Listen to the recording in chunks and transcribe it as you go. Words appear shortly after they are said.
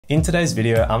In today's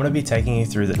video, I'm going to be taking you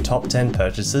through the top 10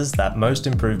 purchases that most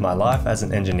improved my life as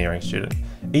an engineering student.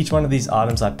 Each one of these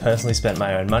items I personally spent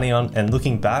my own money on, and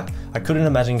looking back, I couldn't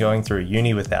imagine going through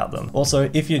uni without them. Also,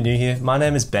 if you're new here, my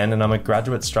name is Ben and I'm a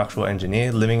graduate structural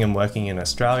engineer living and working in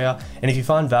Australia, and if you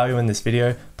find value in this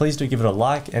video, please do give it a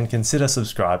like and consider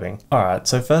subscribing. Alright,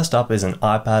 so first up is an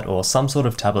iPad or some sort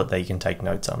of tablet that you can take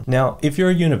notes on. Now, if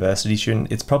you're a university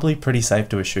student, it's probably pretty safe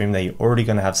to assume that you're already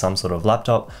going to have some sort of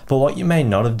laptop, but what you may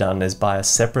not have done is buy a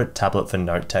separate tablet for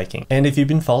note taking. And if you've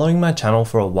been following my channel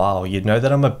for a while, you'd know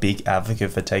that I'm a big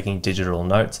advocate for taking digital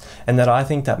notes, and that I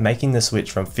think that making the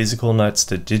switch from physical notes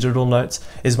to digital notes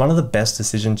is one of the best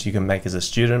decisions you can make as a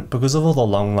student because of all the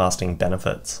long-lasting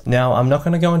benefits. Now, I'm not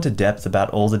going to go into depth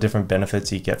about all the different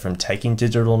benefits you get from taking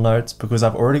digital notes because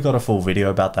I've already got a full video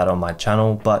about that on my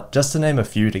channel, but just to name a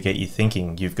few to get you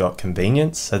thinking, you've got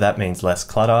convenience, so that means less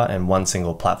clutter and one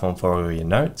single platform for all your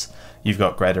notes. You've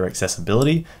got greater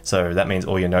accessibility, so that means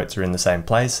all your notes are in the same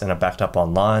place and are backed up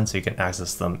online so you can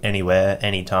access them anywhere,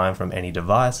 anytime from any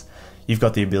device. You've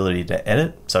got the ability to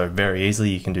edit, so very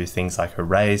easily you can do things like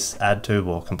erase, add to,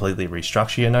 or completely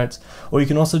restructure your notes, or you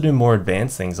can also do more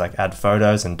advanced things like add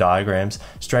photos and diagrams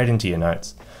straight into your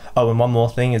notes. Oh, and one more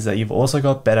thing is that you've also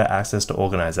got better access to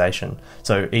organization.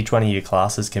 So each one of your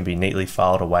classes can be neatly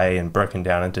filed away and broken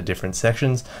down into different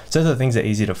sections so that things are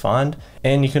easy to find.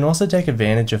 And you can also take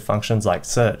advantage of functions like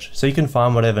search, so you can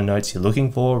find whatever notes you're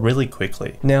looking for really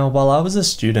quickly. Now, while I was a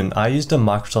student, I used a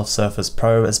Microsoft Surface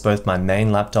Pro as both my main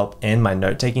laptop and my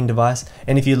note-taking device.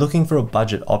 And if you're looking for a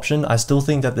budget option, I still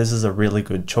think that this is a really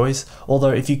good choice.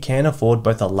 Although if you can afford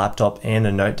both a laptop and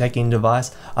a note-taking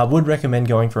device, I would recommend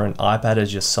going for an iPad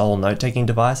as your sole note-taking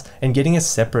device and getting a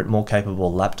separate, more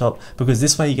capable laptop, because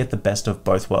this way you get the best of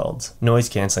both worlds. Noise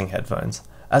cancelling headphones.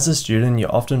 As a student, you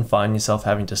often find yourself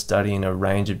having to study in a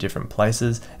range of different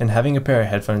places, and having a pair of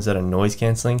headphones that are noise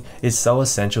cancelling is so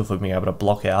essential for being able to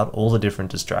block out all the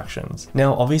different distractions.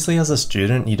 Now, obviously as a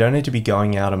student, you don't need to be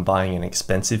going out and buying an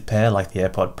expensive pair like the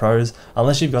AirPod Pros,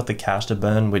 unless you've got the cash to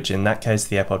burn, which in that case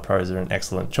the AirPod Pros are an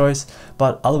excellent choice,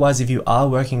 but otherwise if you are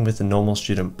working with a normal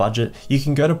student budget, you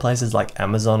can go to places like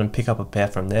Amazon and pick up a pair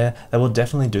from there that will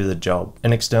definitely do the job.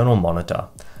 An external monitor.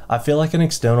 I feel like an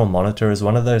external monitor is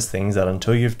one of those things that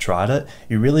until you've tried it,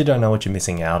 you really don't know what you're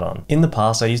missing out on. In the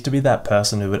past, I used to be that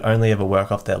person who would only ever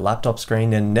work off their laptop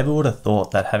screen and never would have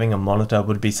thought that having a monitor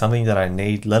would be something that I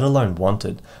need, let alone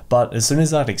wanted. But as soon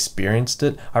as I'd experienced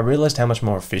it, I realized how much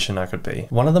more efficient I could be.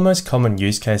 One of the most common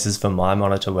use cases for my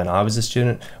monitor when I was a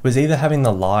student was either having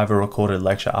the live or recorded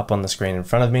lecture up on the screen in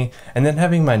front of me, and then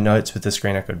having my notes with the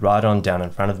screen I could write on down in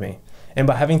front of me. And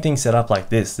by having things set up like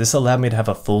this allowed me to have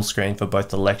a full screen for both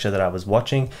the lecture that I was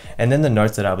watching and then the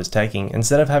notes that I was taking,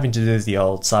 instead of having to do the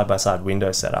old side-by-side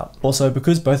window setup. Also,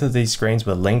 because both of these screens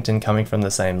were linked and coming from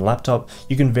the same laptop,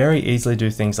 you can very easily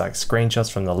do things like screenshots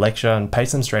from the lecture and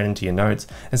paste them straight into your notes,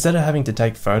 instead of having to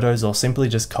take photos or simply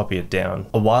just copy it down.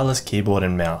 A wireless keyboard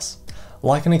and mouse.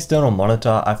 Like an external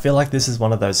monitor, I feel like this is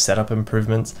one of those setup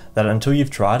improvements that until you've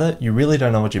tried it, you really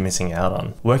don't know what you're missing out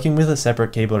on. Working with a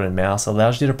separate keyboard and mouse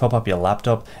allows you to prop up your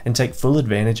laptop and take full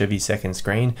advantage of your second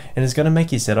screen, and is going to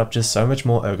make your setup just so much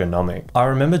more ergonomic. I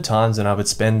remember times when I would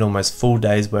spend almost full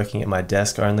days working at my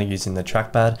desk only using the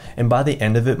trackpad, and by the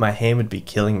end of it my hand would be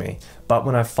killing me. But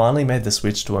when I finally made the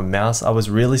switch to a mouse, I was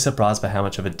really surprised by how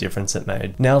much of a difference it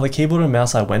made. Now, the keyboard and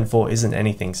mouse I went for isn't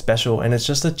anything special, and it's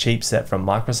just a cheap set from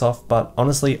Microsoft, but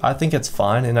honestly, I think it's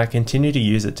fine and I continue to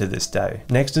use it to this day.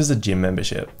 Next is a gym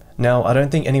membership. Now, I don't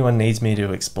think anyone needs me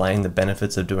to explain the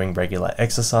benefits of doing regular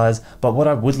exercise, but what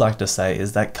I would like to say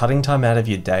is that cutting time out of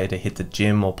your day to hit the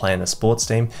gym or play in a sports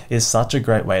team is such a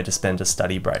great way to spend a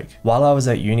study break. While I was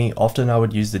at uni, often I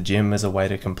would use the gym as a way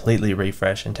to completely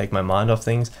refresh and take my mind off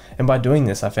things, and by doing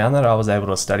this I found that I was able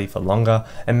to study for longer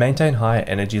and maintain higher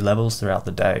energy levels throughout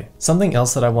the day. Something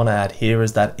else that I want to add here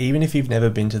is that even if you've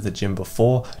never been to the gym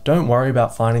before, don't worry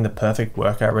about finding the perfect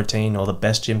workout routine or the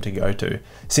best gym to go to.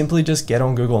 Simply just get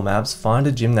on Google Maps, find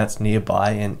a gym that's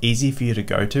nearby and easy for you to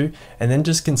go to, and then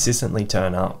just consistently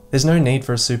turn up. There's no need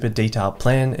for a super detailed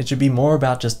plan, it should be more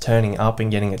about just turning up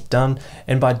and getting it done,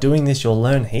 and by doing this you'll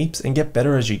learn heaps and get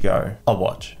better as you go. A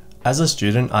watch. As a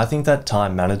student, I think that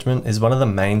time management is one of the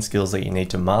main skills that you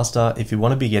need to master if you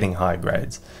want to be getting high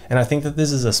grades. And I think that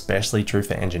this is especially true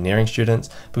for engineering students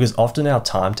because often our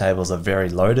timetables are very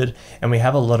loaded and we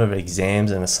have a lot of exams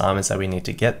and assignments that we need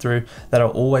to get through that are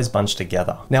always bunched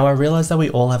together. Now, I realize that we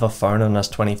all have a phone on us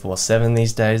 24/7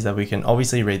 these days that we can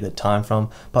obviously read the time from,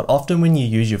 but often when you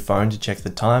use your phone to check the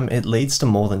time, it leads to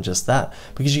more than just that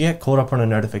because you get caught up on a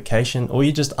notification or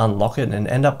you just unlock it and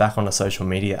end up back on a social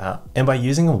media app. And by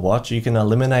using a watch, watch, you can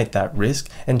eliminate that risk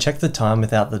and check the time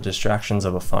without the distractions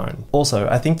of a phone. Also,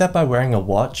 I think that by wearing a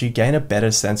watch, you gain a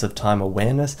better sense of time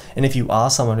awareness, and if you are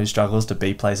someone who struggles to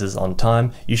be places on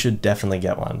time, you should definitely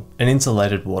get one. An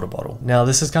insulated water bottle. Now,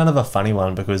 this is kind of a funny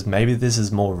one because maybe this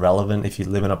is more relevant if you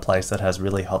live in a place that has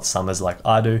really hot summers like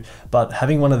I do, but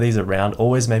having one of these around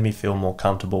always made me feel more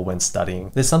comfortable when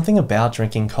studying. There's something about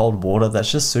drinking cold water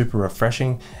that's just super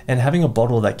refreshing, and having a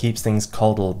bottle that keeps things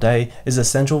cold all day is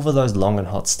essential for those long and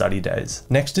hot study days.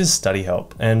 Next is study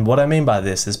help, and what I mean by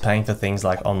this is paying for things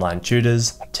like online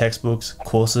tutors, textbooks,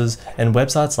 courses, and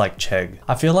websites like Chegg.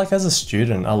 I feel like as a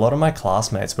student, a lot of my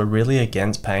classmates were really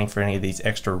against paying for any of these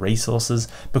extra resources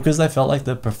because they felt like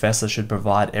the professor should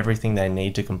provide everything they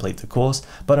need to complete the course,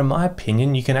 but in my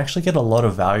opinion, you can actually get a lot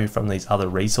of value from these other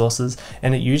resources,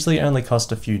 and it usually only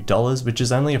costs a few dollars, which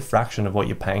is only a fraction of what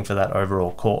you're paying for that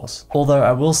overall course. Although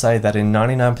I will say that in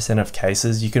 99% of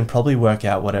cases, you can probably work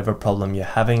out whatever problem you're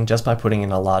having just by putting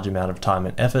in a large amount of time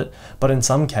and effort, but in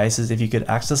some cases, if you could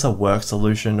access a work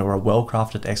solution or a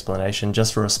well-crafted explanation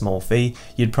just for a small fee,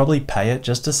 you'd probably pay it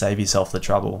just to save yourself the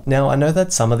trouble. Now, I know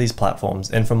that some of these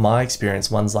platforms, and from my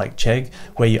experience, ones like Chegg,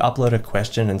 where you upload a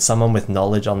question and someone with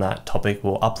knowledge on that topic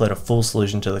will upload a full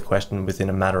solution to the question within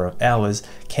a matter of hours,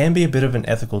 can be a bit of an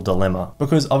ethical dilemma.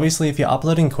 Because obviously if you're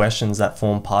uploading questions that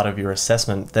form part of your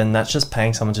assessment, then that's just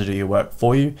paying someone to do your work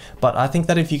for you. But I think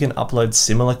that if you can upload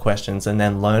similar questions and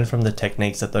then learn from the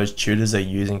techniques that those tutors are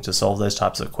using to solve those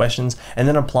types of questions, and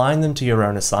then applying them to your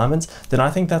own assignments, then I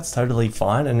think that's totally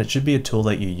fine, and it should be a tool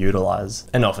that you utilize.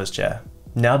 An office chair.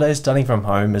 Nowadays, studying from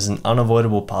home is an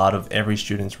unavoidable part of every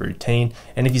student's routine,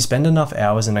 and if you spend enough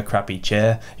hours in a crappy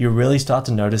chair, you'll really start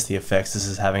to notice the effects this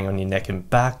is having on your neck and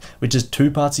back, which is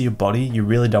two parts of your body you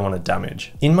really don't want to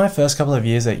damage. In my first couple of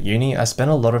years at uni, I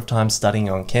spent a lot of time studying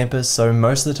on campus, so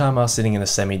most of the time I was sitting in a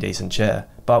semi-decent chair.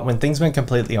 But when things went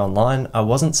completely online, I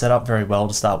wasn't set up very well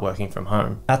to start working from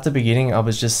home. At the beginning, I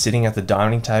was just sitting at the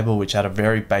dining table, which had a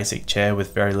very basic chair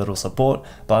with very little support,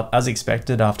 but as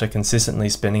expected, after consistently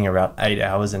spending around 8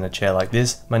 hours in a chair like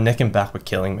this, my neck and back were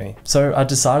killing me. So I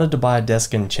decided to buy a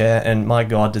desk and chair, and my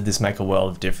god, did this make a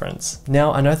world of difference.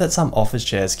 Now, I know that some office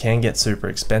chairs can get super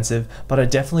expensive, but I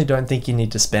definitely don't think you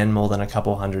need to spend more than a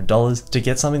couple $100s to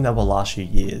get something that will last you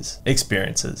years.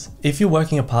 Experiences. If you're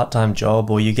working a part-time job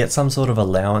or you get some sort of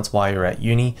allowance while you're at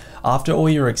uni, after all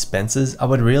your expenses, I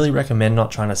would really recommend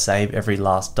not trying to save every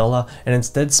last dollar and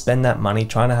instead spend that money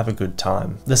trying to have a good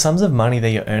time. The sums of money that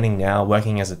you're earning now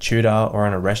working as a tutor or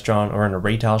in a restaurant or in a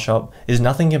retail shop is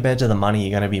nothing compared to the money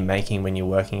you're going to be making when you're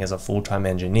working as a full-time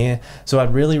engineer, so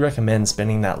I'd really recommend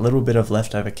spending that little bit of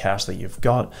leftover cash that you've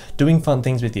got, doing fun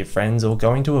things with your friends or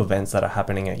going to events that are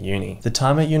happening at uni. The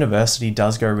time at university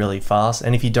does go really fast,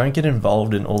 and if you don't get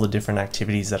involved in all the different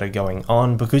activities that are going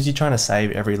on because you're trying to save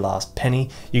every last penny,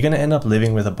 you're going to end up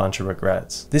living with a bunch of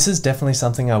regrets. This is definitely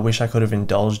something I wish I could have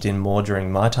indulged in more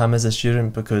during my time as a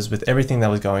student, because with everything that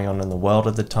was going on in the world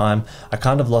at the time, I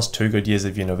kind of lost 2 good years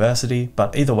of university,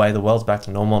 but either way, the world's back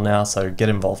to normal now, so get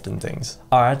involved in things.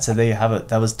 Alright, so there you have it.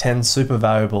 That was 10 super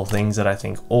valuable things that I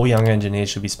think all young engineers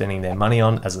should be spending their money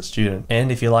on as a student.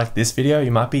 And if you like this video, you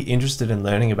might be interested in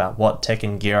learning about what tech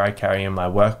and gear I carry in my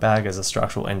work bag as a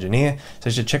structural engineer, so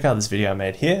you should check out this video I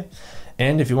made here.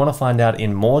 And if you want to find out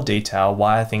in more detail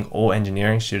why I think all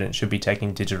engineering students should be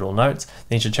taking digital notes,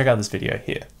 then you should check out this video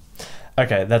here.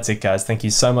 Okay, that's it guys. Thank you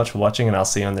so much for watching, and I'll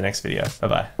see you in the next video. Bye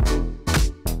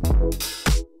bye.